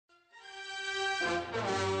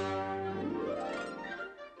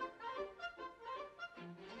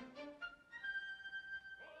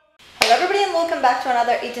everybody and welcome back to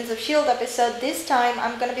another Agents of S.H.I.E.L.D. episode. This time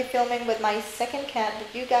I'm gonna be filming with my second cat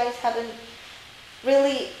that you guys haven't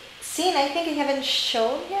really seen. I think I haven't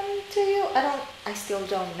shown him to you. I still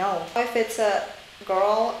don't know if it's a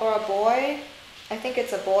girl or a boy. I think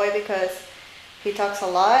it's a boy because he talks a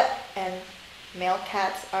lot and male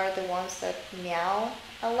cats are the ones that meow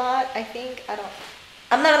a lot, I think.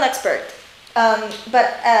 I'm not an expert.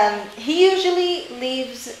 But he usually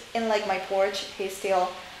lives in like my porch. He's still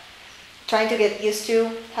trying to get used to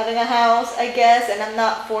having a house, I guess, and I'm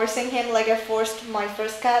not forcing him like I forced my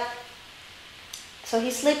first cat. So he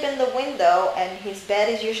sleeps in the window and his bed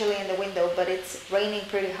is usually in the window, but it's raining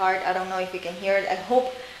pretty hard. I don't know if you can hear it. I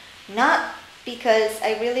hope not, because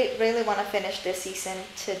I really want to finish this season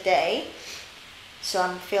today. So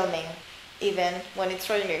I'm filming even when it's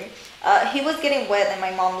raining. He was getting wet and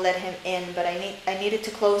my mom let him in, but I needed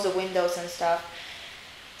to close the windows and stuff.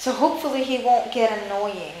 So hopefully he won't get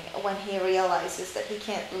annoying when he realizes that he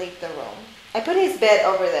can't leave the room. I put his bed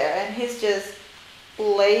over there and he's just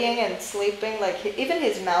laying and sleeping, like even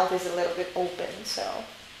his mouth is a little bit open, so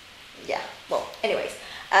yeah. Well, anyways,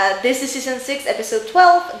 this is season 6 episode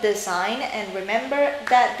 12, Design, and remember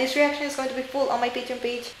that this reaction is going to be full on my Patreon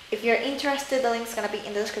page. If you're interested, the link's gonna be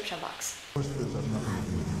in the description box.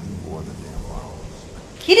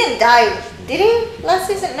 He didn't die, did he? Last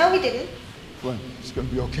season? No, he didn't. Flynn, it's gonna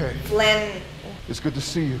be okay. Flynn. It's good to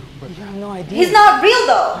see you, but you have no idea. He's not real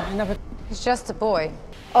though. He's just a boy.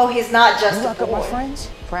 Oh, he's not just a boy. My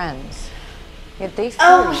friends? Friends. Yet they fear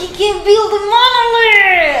Oh, he can't build the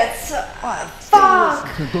monoliths! What?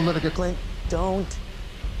 Fuck! Don't let it get Clint, don't.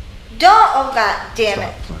 Don't! Oh god damn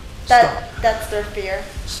it. Stop, Flynn. Stop. That's their fear.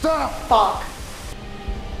 Stop! Fuck.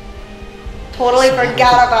 Totally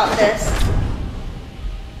forgot about this.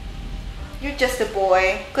 You're just a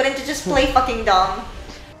boy. Couldn't you just play fucking dumb?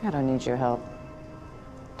 I don't need your help.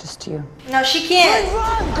 Just you. No, she can't.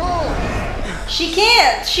 Run, go! She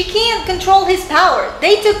can't. She can't control his power.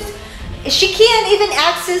 She can't even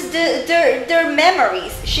access their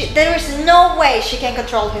memories. There's no way she can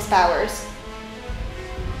control his powers.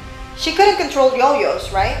 She couldn't control yo-yos,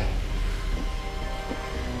 right?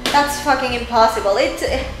 That's fucking impossible.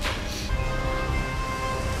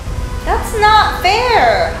 That's not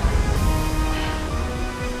fair.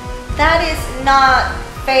 That is not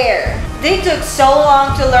fair. They took so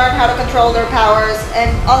long to learn how to control their powers, and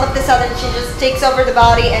all of a sudden she just takes over the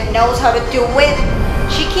body and knows how to do it.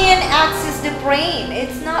 She can't access the brain.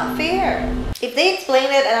 It's not fair. If they explain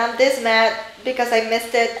it and I'm this mad because I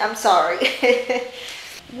missed it, I'm sorry.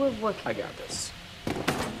 I got this.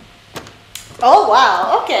 Oh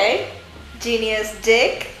wow, okay. Genius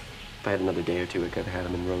Dick. If I had another day or two, I could have had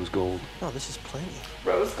him in rose gold. No, this is plenty.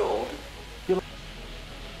 Rose gold.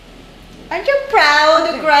 Aren't you proud,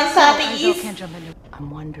 grandpappies? Can't jump into. I'm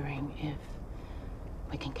wondering if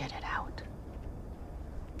we can get it out.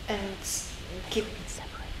 And keep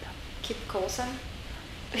Separate them. Keep Coulson.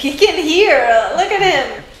 He can hear. Look at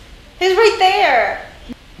him. He's right there.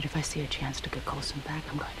 But if I see a chance to get Coulson back,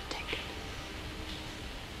 I'm going to take it.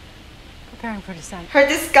 Preparing for descent. Her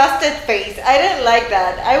disgusted face. I didn't like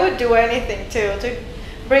that. I would do anything too to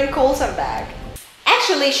bring Coulson back.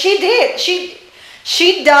 Actually, she did.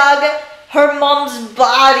 She dug her mom's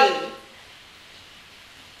body.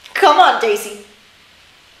 Come on, Daisy.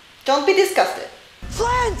 Don't be disgusted.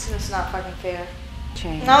 Flint! It's not fucking fair.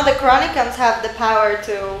 Change. Now the Chronicons have the power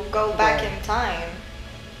to go back in time.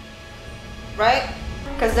 Right?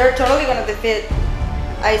 Because they're totally gonna defeat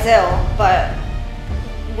Izel, but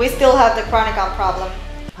we still have the Chronicon problem.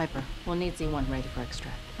 Piper, we'll need Z1 ready for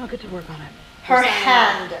extract. I'll get to work on it. Her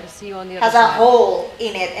hand I'll see you on the other has side. a hole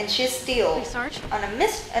in it and she's still Hey, Sarge. on a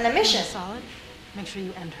mission. Solid. Make sure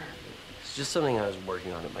you end her. It's just something I was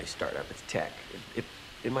working on at my startup. It's tech.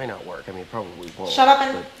 It might not work. I mean, it probably won't. Shut up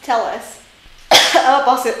and but tell us. I'll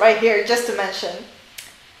pause it right here just to mention.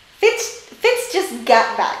 Fitz just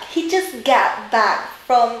got back. He just got back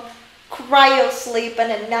from cryo sleep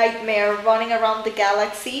and a nightmare running around the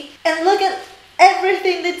galaxy. And look at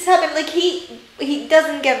everything that's happened. Like he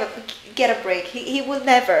doesn't get a break. He will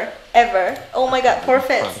never ever. Oh my god, poor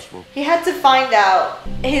Fitz. He had to find out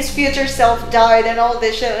his future self died and all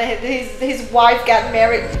this shit. And his wife got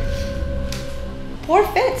married. Poor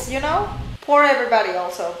Fitz, you know? Poor everybody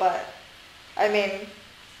also, but I mean,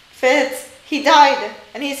 Fitz, he died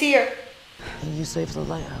and he's here. And you saved the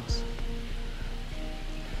lighthouse.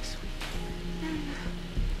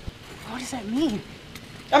 What does that mean?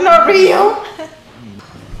 I'm not real.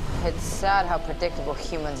 It's sad how predictable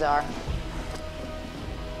humans are.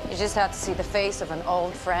 You just have to see the face of an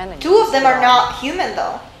old friend and Two of them are not human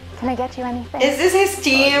though. Can I get you anything? Is this his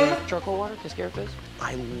team? Charcoal water to scare fish?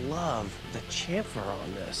 I love the chamfer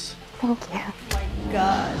on this. Oh my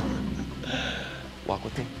god. Walk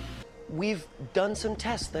with me. We've done some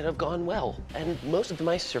tests that have gone well, and most of the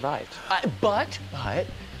mice survived. But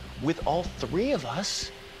with all three of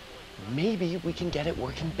us, maybe we can get it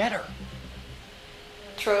working better.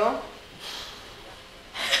 True.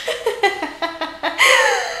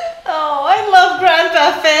 Oh, I love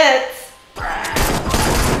Grandpa Fitz.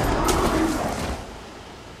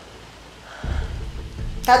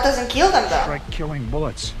 That doesn't kill them though. Like killing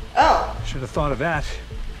bullets. Oh. Should have thought of that.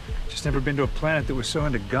 Just never been to a planet that was so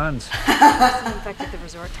into guns. Infected the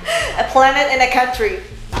resort town. A planet in a country.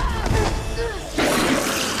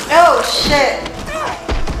 Oh shit.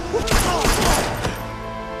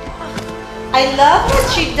 I love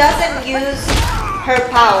that she doesn't use her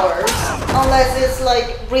powers unless it's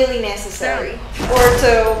like really necessary or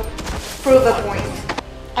to prove a point.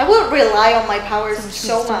 I would rely on my powers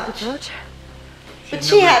so much. But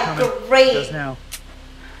she had great. Now.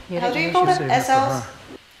 How do you call them? SLs?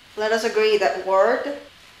 Let us agree that Word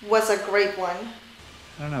was a great one.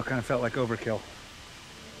 I don't know, kind of felt like overkill.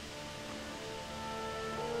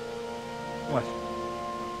 What?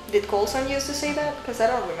 Did Coulson used to say that? Because I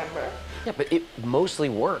don't remember. Yeah, but it mostly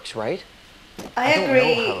works, right? I don't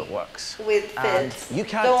agree know how it works. with Fitz. You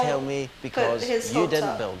can't Don't tell me because put his you hopes didn't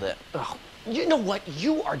up. build it. Ugh. You know what?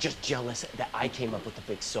 You are just jealous that I came up with the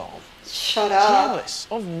big solve. Shut up. Jealous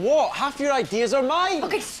of what? Half your ideas are mine.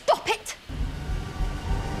 Okay, stop it!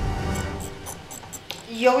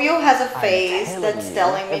 Yo-Yo has a face telling that's you,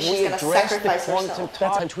 telling me if she's we gonna address the sacrifice quantum herself.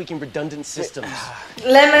 That's on tweaking redundant systems.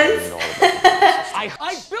 Lemons.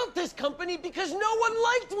 I built this company because no one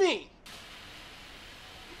liked me.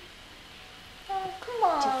 Oh, come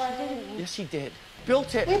on. Yes, he did.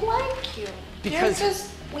 Built it. We like you. Because You're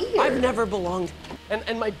just weird. I've never belonged.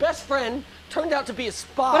 And my best friend turned out to be a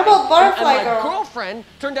spy. What about Butterfly and my Girl? girlfriend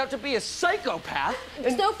turned out to be a psychopath.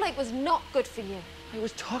 And Snowflake was not good for you. I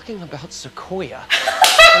was talking about Sequoia.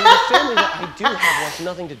 And the family that I do have wants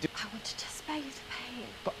nothing to do. I wanted to spare you the pain.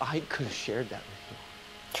 But I could have shared that with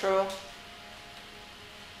you. True.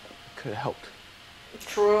 Could have helped.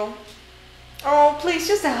 True. Oh, please,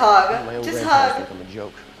 just a hug. My own Just grandparents hug. think I'm a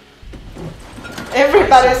joke.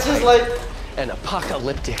 Everybody's just like, And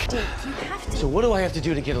apocalyptic. So what do I have to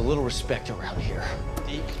do to get a little respect around here?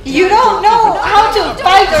 you don't know how to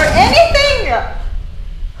fight or anything.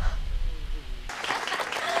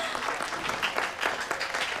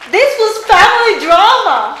 This was family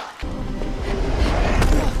drama.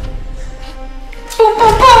 Boom,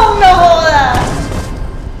 boom, boom, no jodas.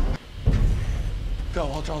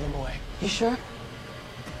 Go, I'll draw them away. You sure?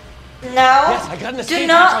 No. Yes, I got an Do escape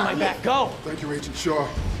not. hatch on my back. Go. Thank you, Agent Shaw.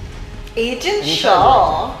 Agent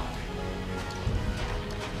Shaw.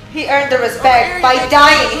 He earned the respect by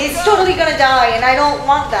dying. He's totally gonna die, and I don't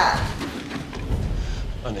want that.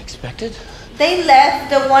 Unexpected? They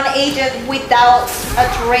left the one agent without a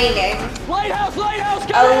training. Lighthouse, lighthouse,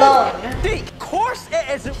 get Alone. in! Of course it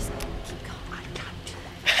isn't.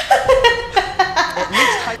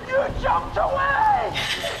 You jumped away!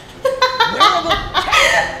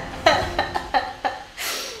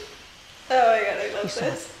 Oh my god, I love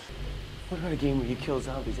this. What about a game where you kill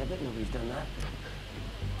zombies? I bet nobody's done that.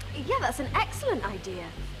 Yeah, that's an excellent idea.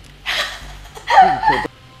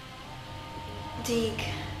 Deke.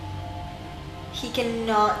 He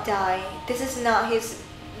cannot die. This is not his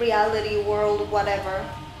reality world, whatever.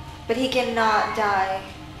 But he cannot die.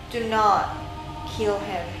 Do not kill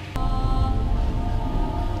him.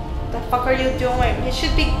 The fuck are you doing? He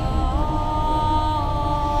should be...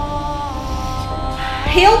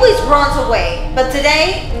 He always runs away, but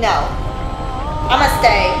today, no. I'ma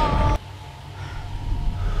stay.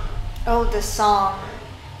 Oh, the song.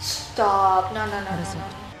 Stop. No, no, no, no, no.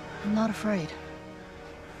 I'm not afraid.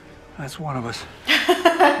 That's one of us.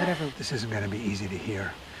 Whatever. This isn't going to be easy to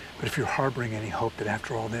hear. But if you're harboring any hope that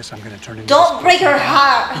after all this, I'm going to turn into... Don't this break her person-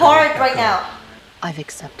 heart right now. I've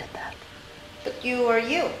accepted that. But you are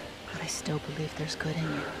you. But I still believe there's good in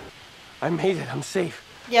you. I made it. I'm safe.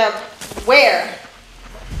 Yeah, where?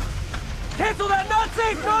 Cancel that! Not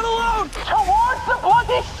safe! Not alone! Towards the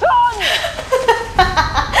bloody sun!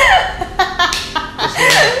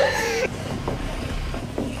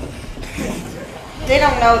 They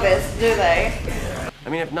don't know this, do they? I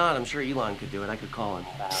mean, if not, I'm sure Elon could do it. I could call him.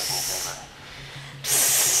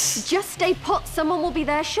 Just stay put. Someone will be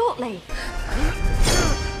there shortly.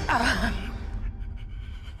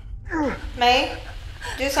 May,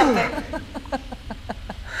 do something.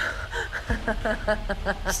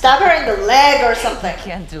 Stab her in the leg or something.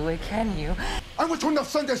 Can't do it, can you? I went to enough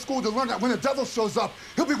Sunday school to learn that when the devil shows up,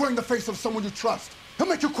 he'll be wearing the face of someone you trust. He'll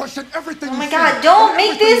make you question everything. Oh you my see God, and don't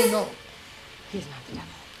make everything this you know. He's not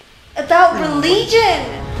the devil. about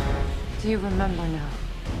religion. Do you remember now?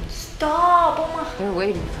 Stop. Oh my. They're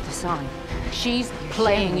waiting for the sign. She's You're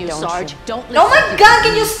playing hearing you, me, don't Sarge. you? Don't Oh my God,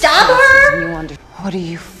 can you stab her? You under. What do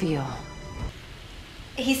you feel?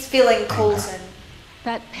 He's feeling Coulson.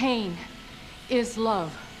 That pain is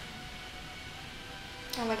love.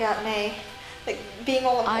 Oh my God, May. Like being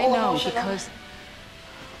all I know emotional. because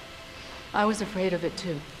I was afraid of it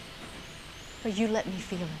too. But you let me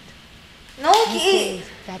feel it. No, he,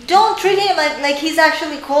 don't treat him like he's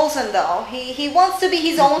actually Coulson though. He wants to be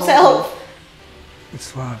his own self.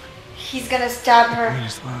 It's love. He's gonna stab Pain her.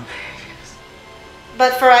 is love.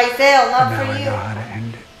 But for Isaiah, And not now for I you. know how to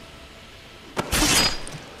end it.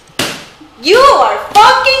 You are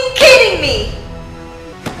fucking kidding me!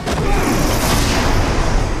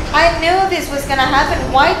 I knew this was gonna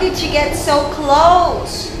happen. Why did she get so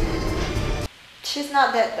close? She's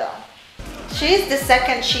not dead though. She's the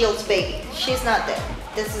second Shield's baby. She's not dead.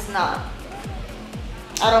 This is not.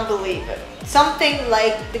 I don't believe it. Something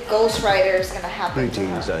like the Ghost Rider is gonna happen to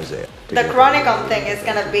Greetings, her. Isaiah. The Chronicon thing is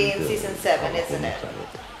gonna be in season 7, isn't it?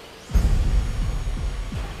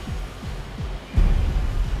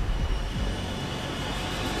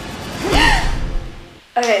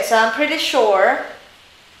 Okay, so I'm pretty sure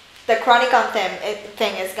the Chronicon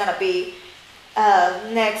thing is gonna be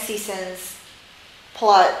next season's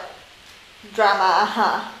plot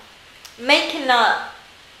drama. May cannot.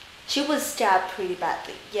 She was stabbed pretty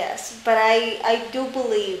badly, yes, but I do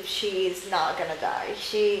believe she is not gonna die.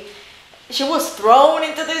 She was thrown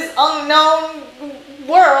into this unknown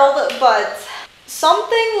world, but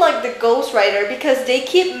something like the Ghost Rider, because they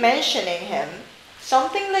keep mentioning him,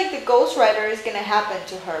 something like the Ghost Rider is gonna happen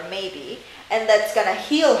to her maybe, and that's gonna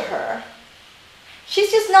heal her.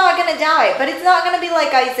 She's just not gonna die, but it's not gonna be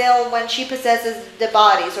like Isaiah when she possesses the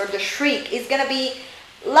bodies, or the Shriek. It's gonna be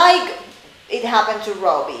like it happened to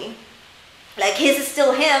Robbie. Like his is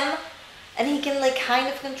still him, and he can like kind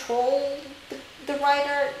of control the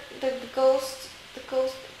rider, the ghost,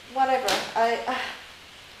 whatever.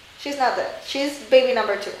 She's not dead. She's baby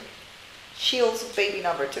number 2. Shield's baby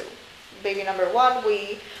number 2. Baby number 1,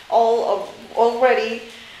 we all already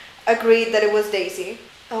agreed that it was Daisy.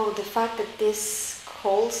 Oh, the fact that this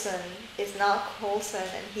Coulson is not Coulson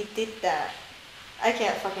and he did that. I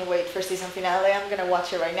can't fucking wait for season finale. I'm gonna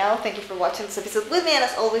watch it right now. Thank you for watching this episode with me, and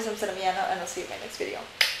as always, I'm Saramiano, and I'll see you in my next video.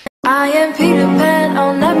 I am Peter Pan,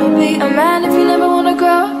 I'll never be a man if you never wanna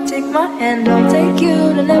grow. Take my hand, I'll take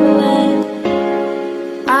you to Neverland.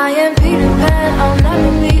 I am Peter Pan, I'll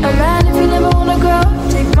never be a man if you never wanna grow.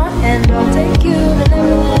 Take my hand, I'll take you to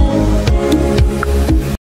Neverland.